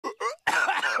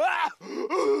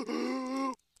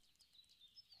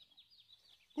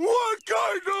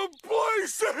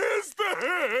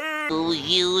Who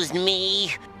used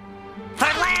me for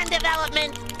land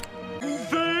development?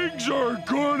 Things are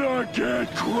gonna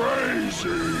get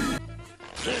crazy.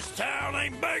 This town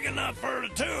ain't big enough for the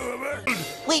two of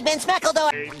us. We've been speckled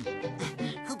on.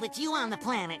 Who put you on the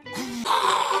planet?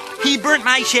 He burnt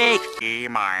my shake. E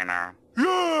minor. Yeah,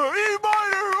 E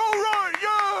minor, all right,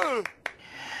 yeah.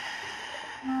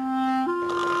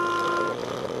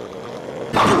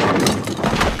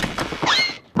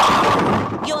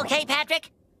 You okay,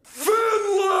 Patrick?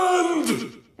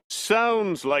 Finland!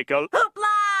 Sounds like a...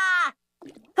 Hoopla!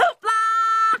 Hoopla!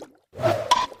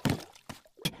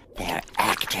 They're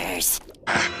actors.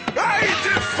 I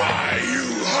defy you,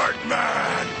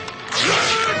 Heartman!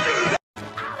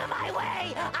 Out of my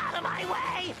way! Out of my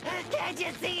way! Can't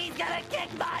you see he's gonna kick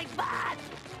my butt?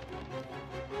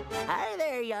 Hi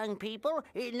there, young people.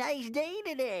 Nice day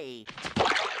today.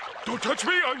 Don't touch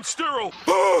me, I'm sterile.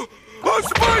 Oh,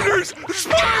 spiders!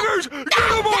 Spiders! Get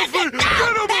them off me! Get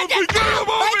them off me! Get them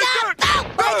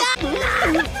off me!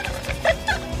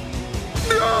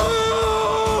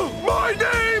 No! My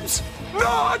name's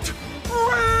not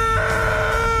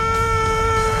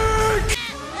Rick!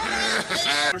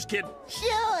 First kid.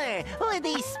 Sure. With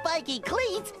these spiky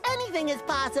cleats, anything is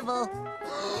possible.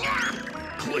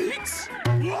 Cleats?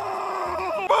 Spiders!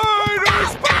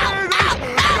 Spiders!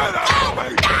 Get them off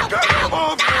me! Get them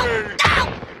off me!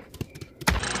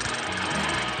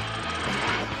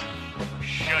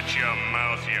 Shut your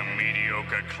mouth, you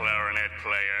mediocre clarinet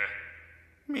player.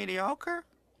 Mediocre?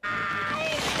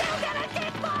 He's still gonna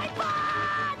kick my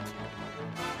butt!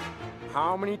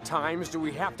 How many times do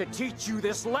we have to teach you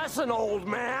this lesson, old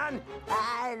man?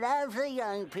 I love the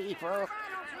young people.